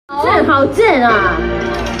正，好正啊！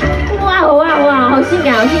哇哇哇，好性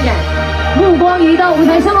感，好性感！目光移到舞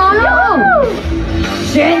台上喽，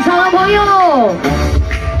现场的朋友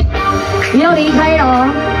不要离开了，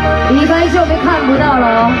离开就被看不到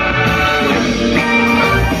了。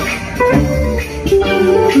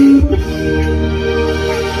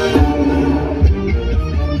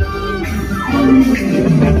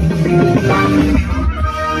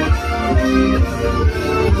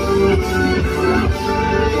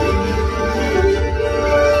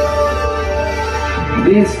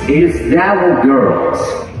 This is Devil Girls.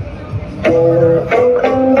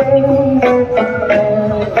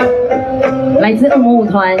 来自恶魔舞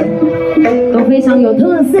团，都非常有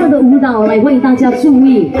特色的舞蹈，来欢迎大家注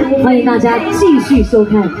意，欢迎大家继续收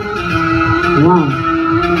看。哇！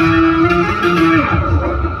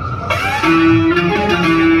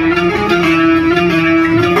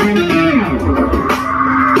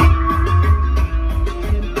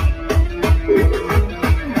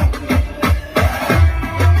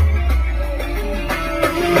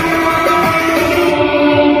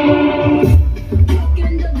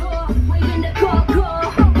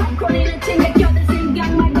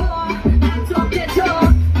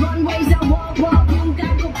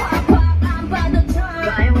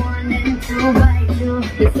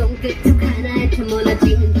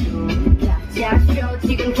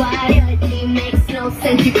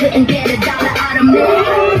 You couldn't get a dollar out of me.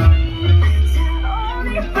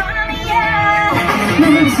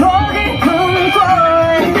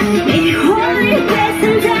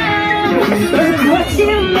 Look what you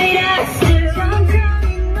made us do.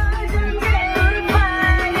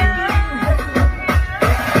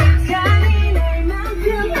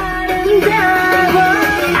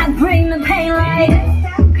 I bring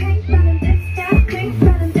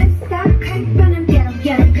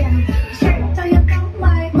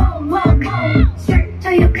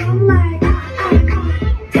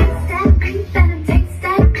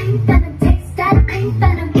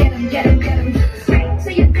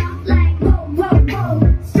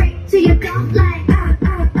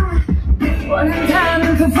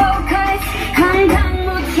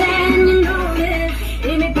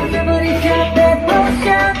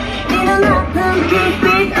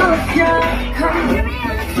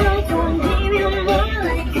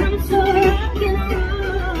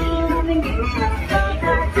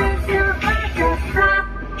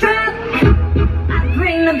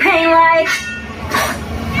the pain like.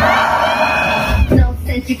 No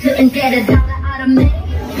sense you couldn't get a dollar out of me.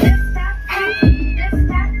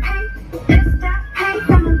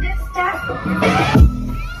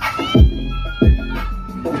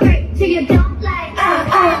 Till you don't like.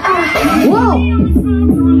 Whoa!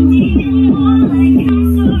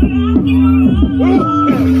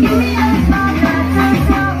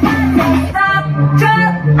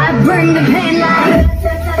 I bring the pain like.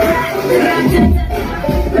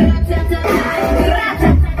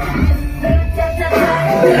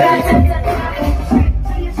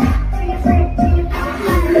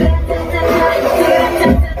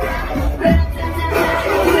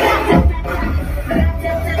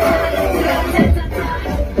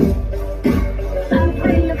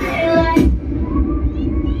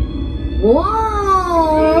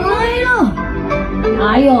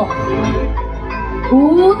还有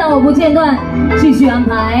舞蹈不间断，继续安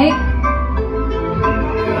排。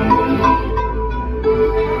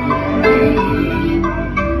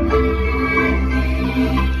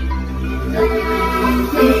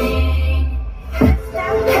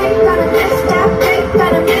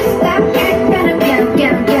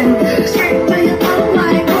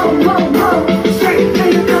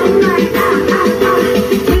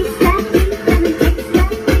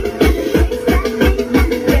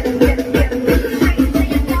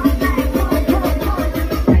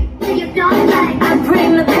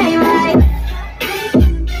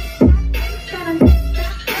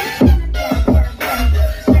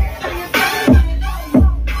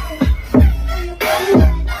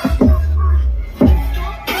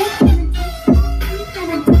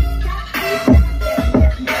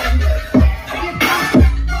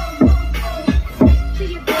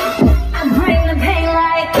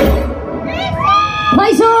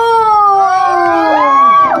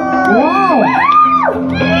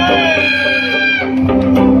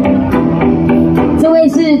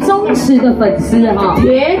忠实的粉丝哈，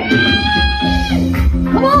耶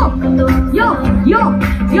 ，Come on， yo yo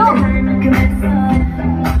yo。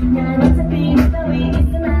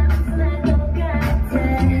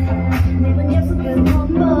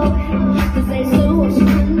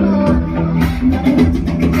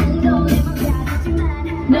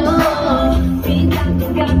 No，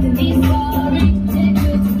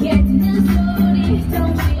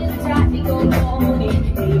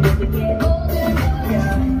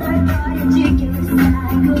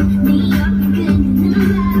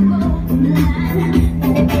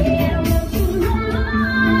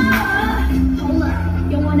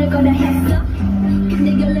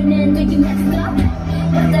 근데 결론은 되게 messed up.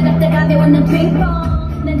 왔다 가벼운 핑퐁.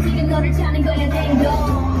 난 지금 너를 찾는 거야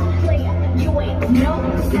댕동. You ain't no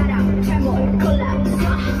사랑 잘못 골랐어.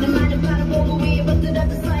 나만을 바라보고 위에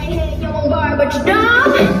벗들어져 사이해 영원 걸 but you don't.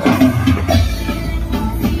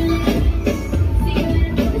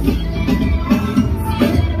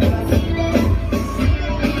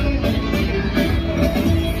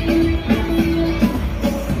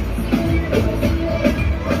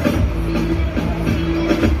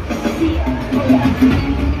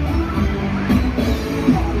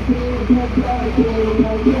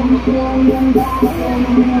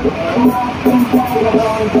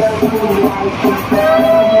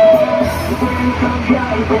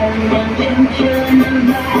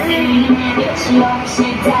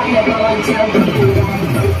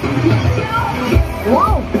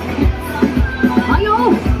哇，还有，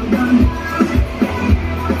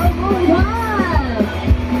哇，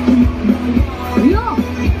哟。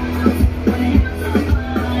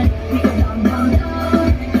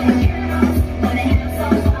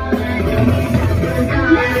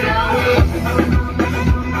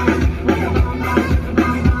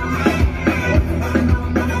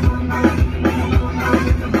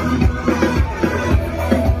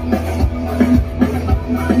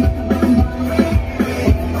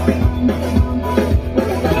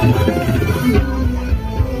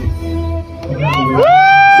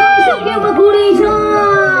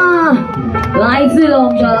来自了我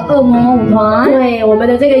们的恶魔舞团，对，我们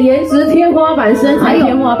的这个颜值天花板、身材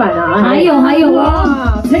天花板啊，还有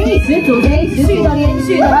哇，诚意十足，连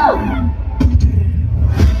续的，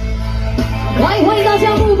来欢迎大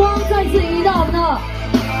家目光再次移到我们的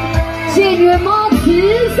建园妈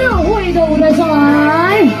慈善会的舞台上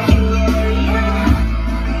来。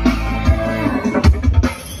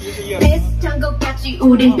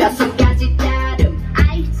우린 뼛속까지 다름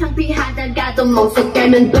아이 창피하다가도 몸속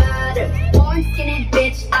깔면 bottom Born skinny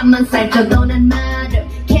bitch 앞만 살쪄도 난 마름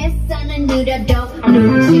계산은 느려도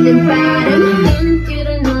눈치는 빠름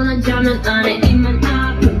눈길은 눈은 자면 안에 입만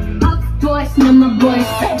아픔 Up voice 넘어 voice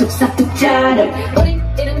사툭사툭 자름 우린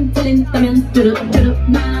이름 들린다면 뚜루뚜루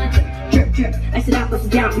맞음 Drip drip I said I was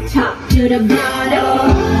down top to the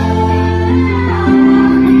bottom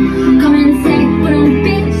Come and say put on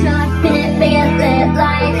bitch like that they get lit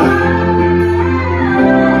like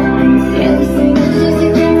Every single just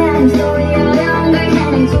a damn story 어려운 걸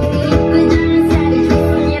하는 소리 예쁘잖아 savage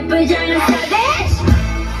예쁘잖아 savage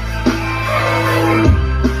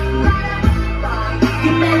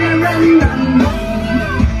You better run run run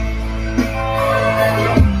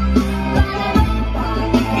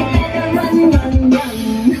You better run run run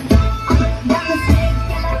Down the street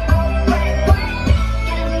get up all right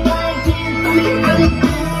Get up like can't believe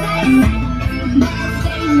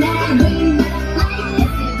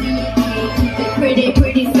really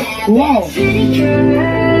Pretty savage Pretty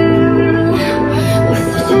girl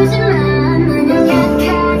웃어주지만 난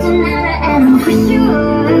약하진 않아 And I wish you